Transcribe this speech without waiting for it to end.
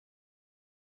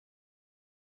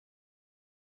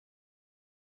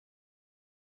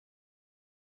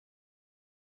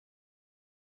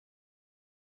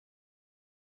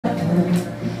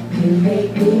You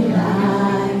make me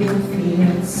lie in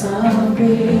fields of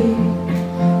green.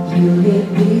 You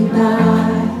lead me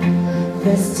by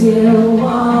the still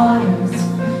waters.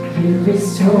 You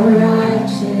restore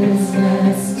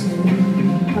righteousness to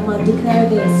me. Come on, declare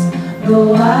this.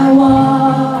 Though I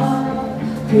walk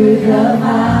through the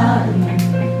valley,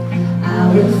 I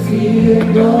will fear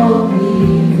no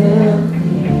evil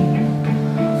thing.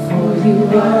 For you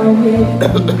are with me,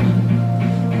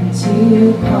 and you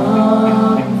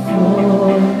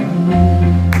comfort me.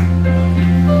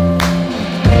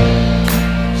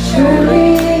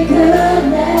 Surely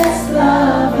goodness,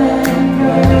 love, and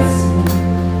mercy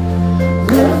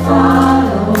will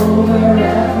follow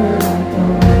wherever I go.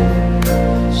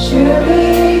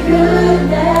 Surely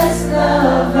goodness,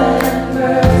 love, and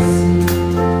mercy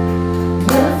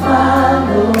will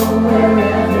follow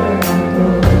wherever I go.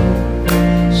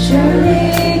 Surely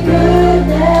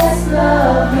goodness,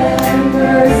 love, and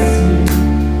mercy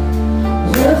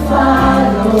will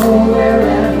follow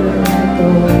wherever I go.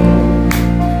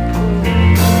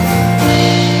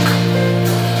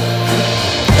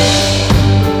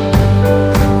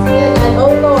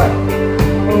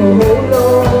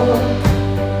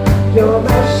 You're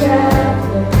my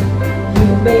shepherd, you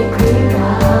make me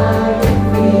lie in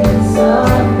fields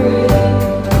of green.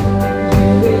 You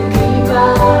lead me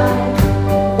by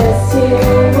the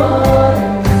still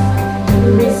waters. You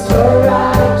restore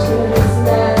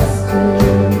righteousness to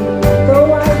me.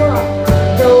 Though I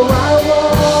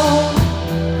walk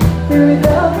through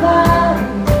the valley,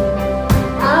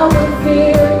 I will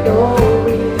fear no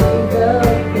evil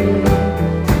thing.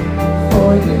 For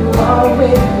you are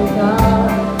with me, God.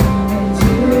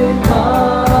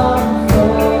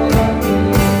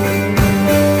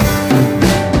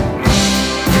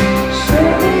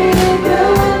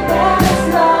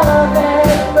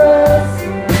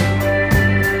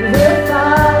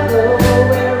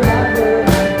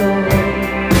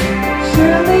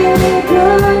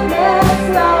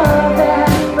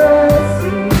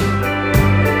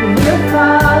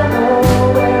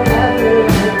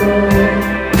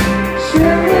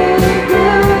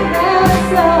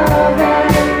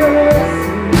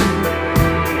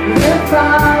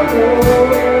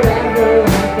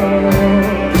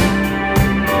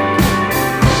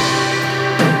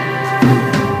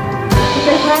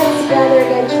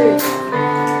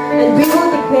 And we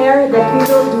will declare that we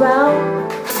will dwell in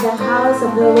the house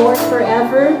of the Lord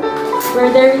forever,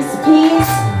 where there is peace,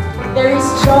 there is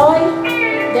joy,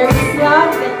 there is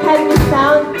love that can be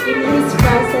found in His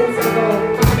presence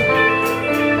alone.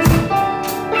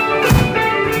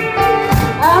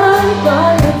 I'm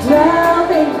gonna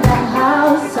dwell in the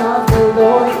house of the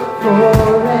Lord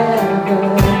forever.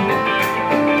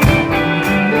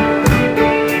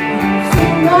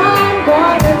 Sing, I'm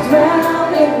gonna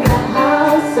dwell in the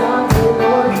house of the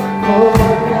Lord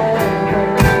forever.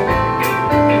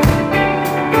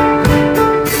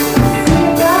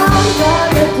 Sing, I'm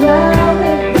gonna dwell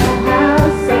in the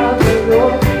house of the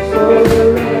Lord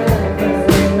forever.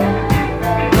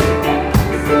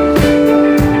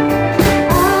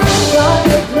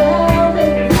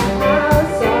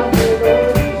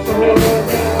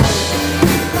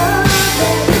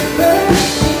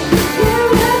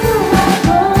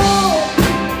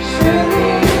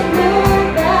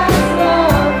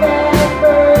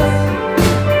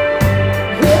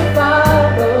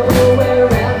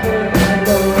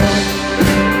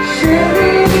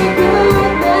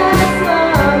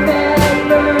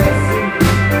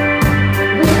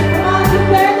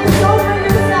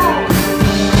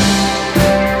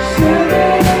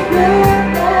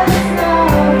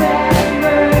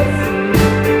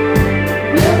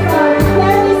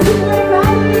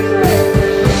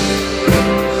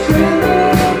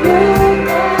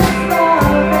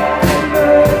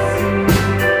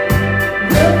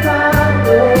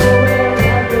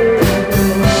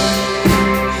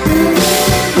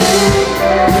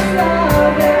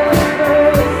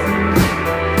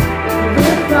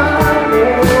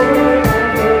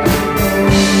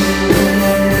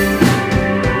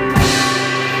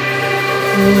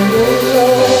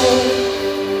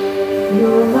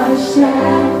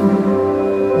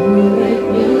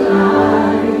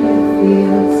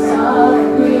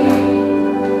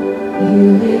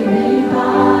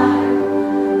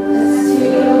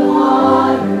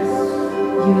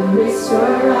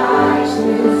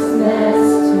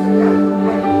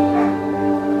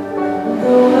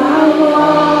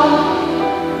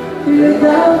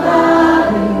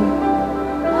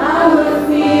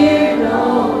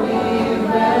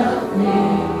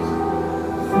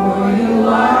 For you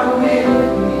are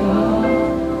with me.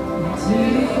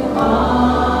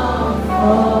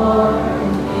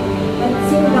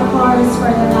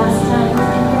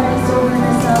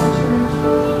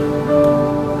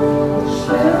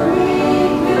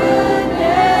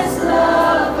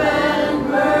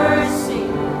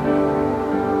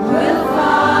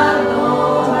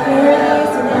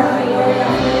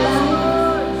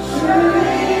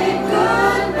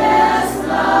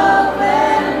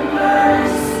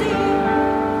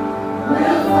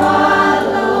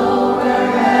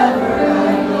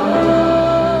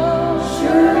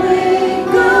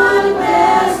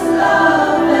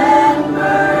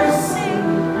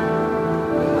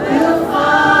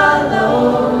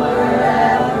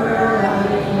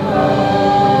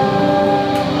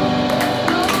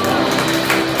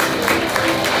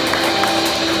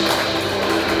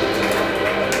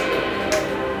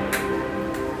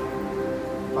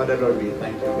 Father, Lord, we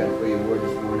thank you, God, for your word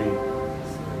this morning.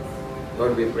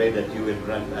 Lord, we pray that you will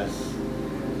grant us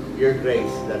your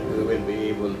grace, that we will be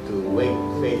able to wait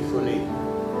faithfully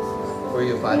for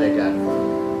you, Father God.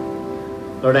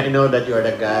 Lord, I know that you are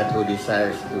the God who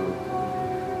desires to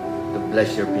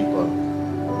bless your people,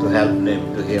 to help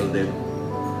them, to heal them,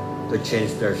 to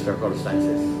change their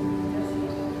circumstances.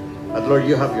 But Lord,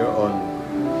 you have your own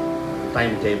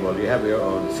timetable, you have your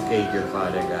own schedule,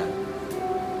 Father God.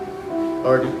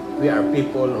 Lord, we are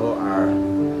people who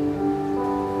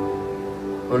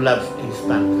loves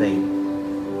instant things.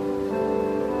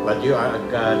 But you are a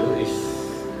God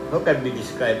who can be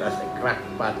described as a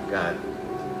crackpot God.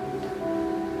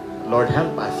 Lord,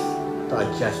 help us to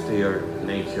adjust to your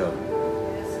nature.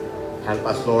 Help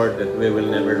us, Lord, that we will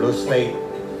never lose faith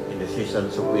in the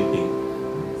seasons of waiting.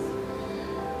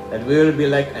 That we will be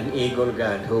like an eagle,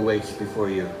 God, who waits before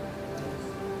you.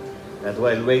 That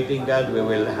while waiting, God, we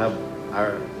will have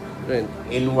our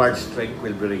inward strength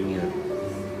will be renewed.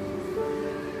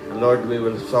 And Lord, we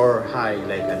will soar high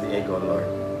like an eagle, Lord.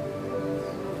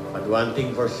 But one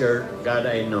thing for sure, God,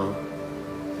 I know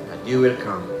that you will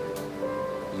come.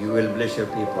 You will bless your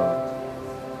people.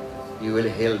 You will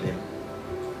heal them.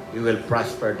 You will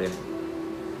prosper them.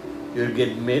 You will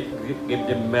give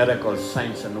them miracles,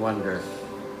 signs, and wonders.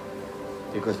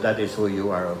 Because that is who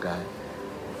you are, O God.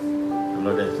 And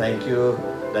Lord, I thank you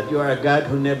that you are a God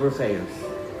who never fails.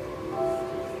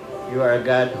 You are a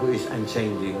God who is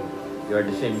unchanging. You are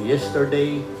the same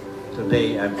yesterday,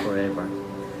 today, and forever.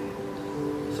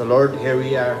 So Lord, here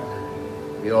we are.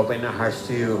 We open our hearts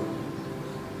to you.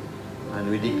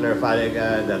 And we declare, Father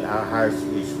God, that our hearts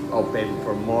is open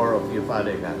for more of you,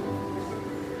 Father God.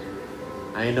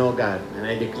 I know, God, and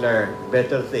I declare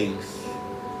better things,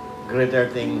 greater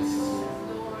things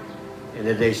in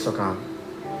the days to come.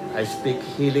 I speak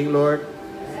healing, Lord.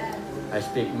 I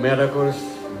speak miracles.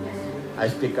 I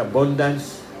speak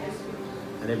abundance.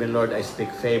 And even, Lord, I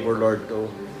speak favor, Lord, to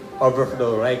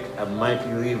overflow like a mighty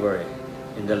river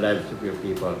in the lives of your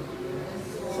people.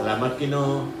 Salamat,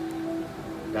 Ginoo.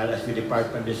 God, as we depart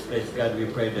from this place, God,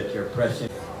 we pray that your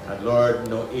presence, and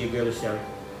Lord, no evil shall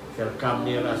come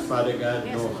near us, Father God.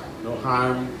 No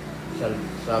harm shall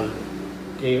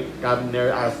come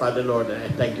near us, Father Lord. And I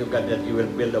thank you, God, that you will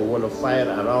build a wall of fire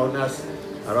around us,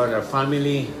 around our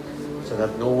family, so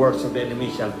that no works of the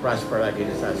enemy shall prosper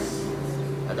against us.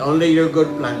 And only your good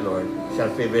plan, Lord,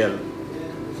 shall prevail.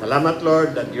 Salamat,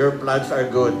 Lord, that your plans are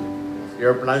good,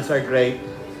 your plans are great,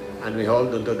 and we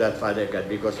hold on to that, Father God,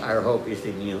 because our hope is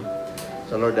in you.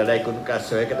 So, Lord, dalay kun ka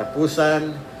sa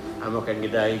katapusan, amo kang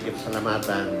gidahigip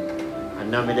salamatan.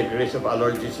 And now may the grace of our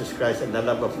Lord Jesus Christ and the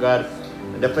love of God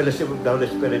and the fellowship of the Holy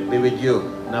Spirit be with you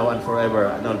now and forever.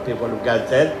 And all people of God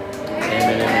said,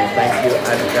 Amen. Amen. Thank you,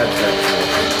 and God bless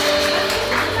you.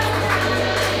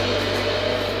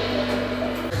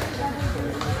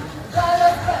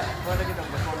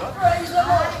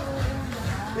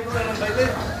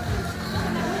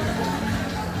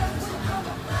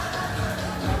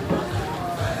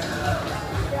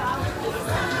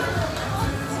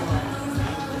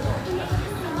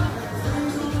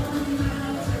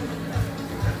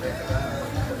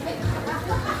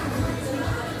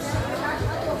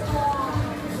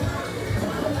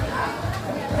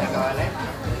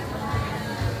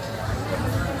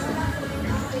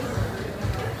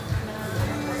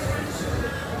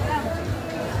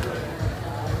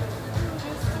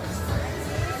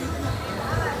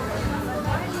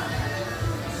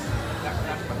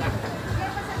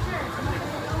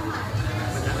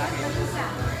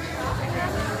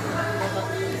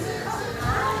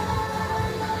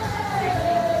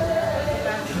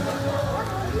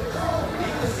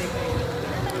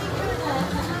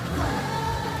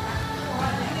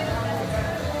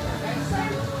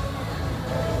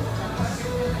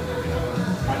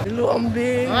 Hello,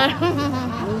 Ambing.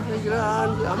 Integran,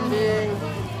 si Ambing.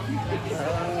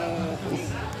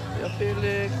 Si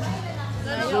Felix.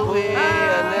 Zoe,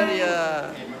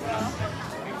 Anelia.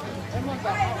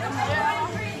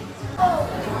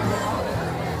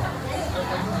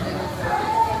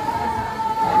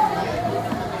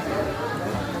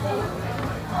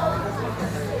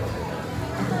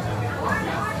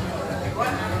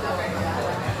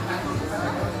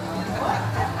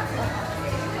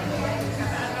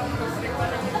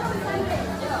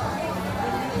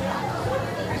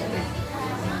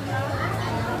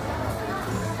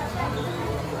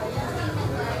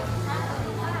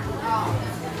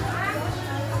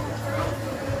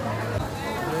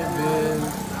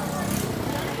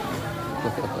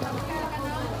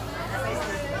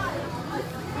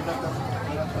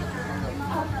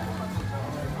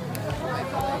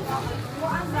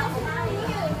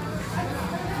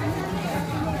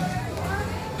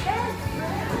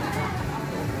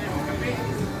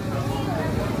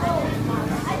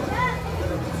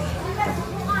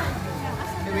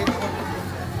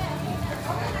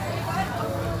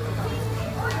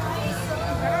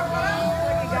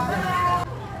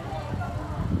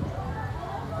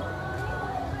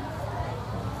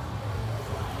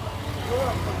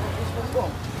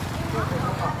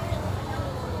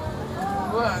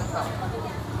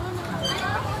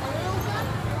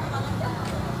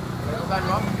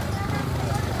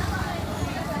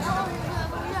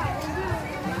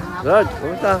 Rod,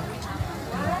 kumusta?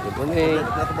 Good morning.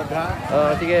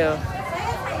 Sige.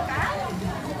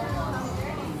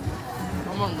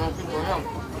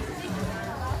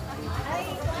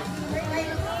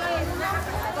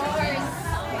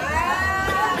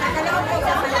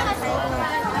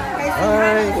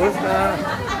 Hi, kumusta?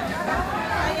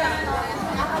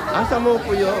 Asa mo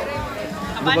po yun?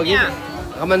 Kabanya.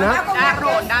 Kamanha?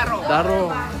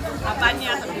 Daro.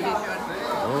 Kabanya subdivision.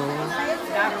 Oh.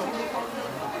 Daro.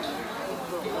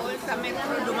 Sa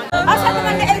metro dumating. Asa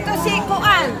naman ka ito si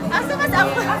Kuan? Asa mas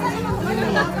ako?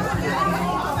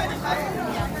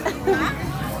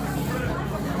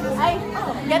 Ay,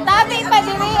 gatabi pa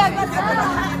diri agad.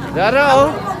 Daro, oh.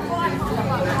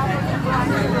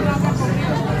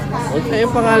 Ano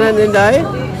yung pangalan ni Day?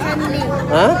 Shanli.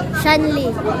 Ha? Shanli.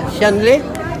 Shanli?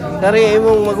 Dari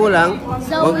imong magulang?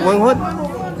 Zoe. Manghod?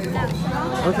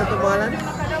 Ano sa ito pangalan?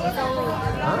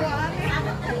 Ha?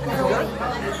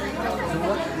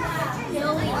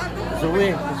 Zoe.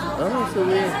 Ah,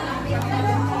 Zoe.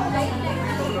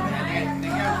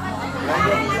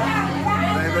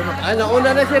 Ah,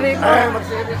 nauna na si Rico.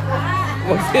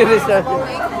 Mag-series na.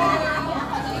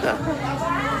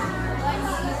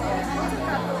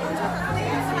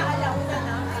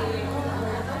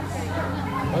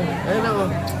 Ayun ako.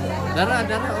 Dara,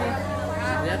 oh.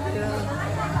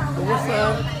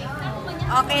 Kumusta?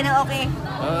 Okay na okay.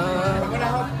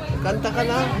 Kanta ka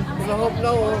na. Kulahop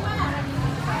na, oh.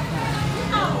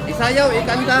 Isayaw,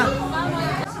 ikanta.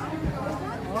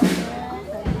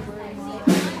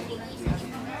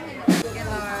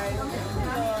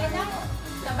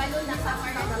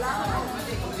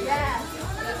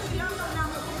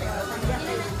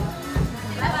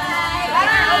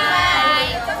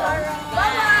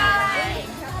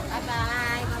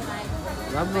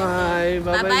 Bye-bye.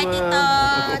 Bye-bye, Tito.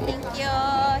 Thank you.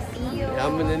 See you.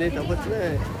 Yaman na nito. Tapos na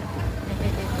eh.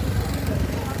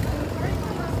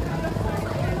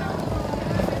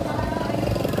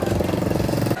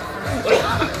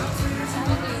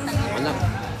 Anak.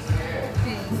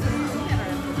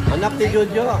 Anak ni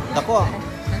Jojo. Dako.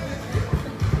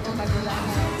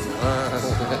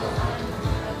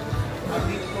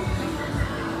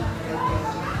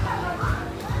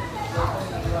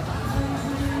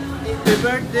 Happy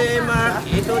birthday, Mark.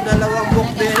 Ito dalawang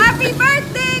bukbel. Happy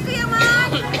birthday, Kuya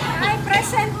Mark! Ay,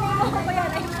 present mo. Kuya,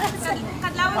 ay present.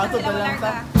 Kadlawan na sila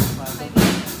malarga.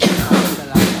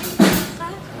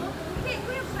 Hindi,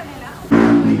 Kuya, pa nila.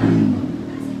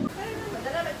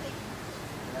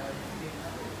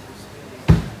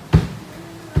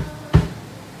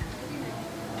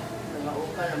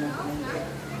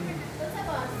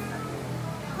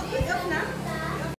 Pick up na?